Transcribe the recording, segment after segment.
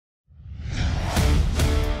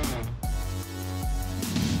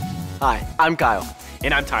Hi, I'm Kyle.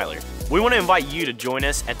 And I'm Tyler. We want to invite you to join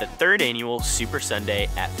us at the 3rd annual Super Sunday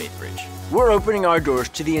at Faithbridge. We're opening our doors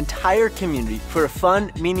to the entire community for a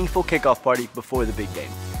fun, meaningful kickoff party before the big game.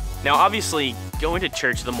 Now, obviously, going to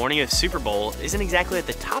church the morning of the Super Bowl isn't exactly at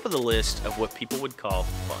the top of the list of what people would call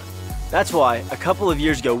fun. That's why, a couple of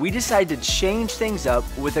years ago, we decided to change things up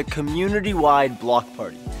with a community-wide block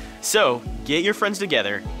party. So, get your friends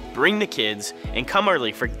together, bring the kids, and come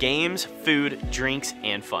early for games, food, drinks,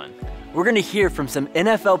 and fun. We're going to hear from some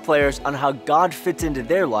NFL players on how God fits into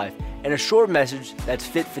their life and a short message that's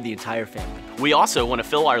fit for the entire family. We also want to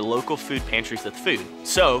fill our local food pantries with food.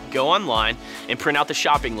 So, go online and print out the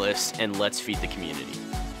shopping list and let's feed the community.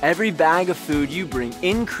 Every bag of food you bring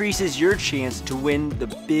increases your chance to win the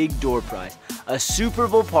big door prize, a Super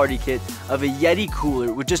Bowl party kit of a Yeti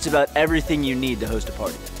cooler with just about everything you need to host a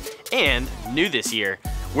party. And, new this year,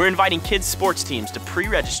 we're inviting kids' sports teams to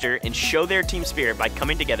pre-register and show their team spirit by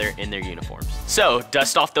coming together in their uniforms. So,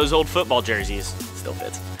 dust off those old football jerseys, still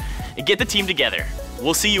fits, and get the team together.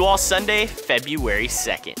 We'll see you all Sunday, February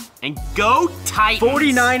 2nd. And go Titans!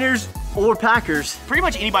 49ers or Packers. Pretty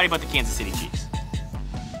much anybody but the Kansas City Chiefs.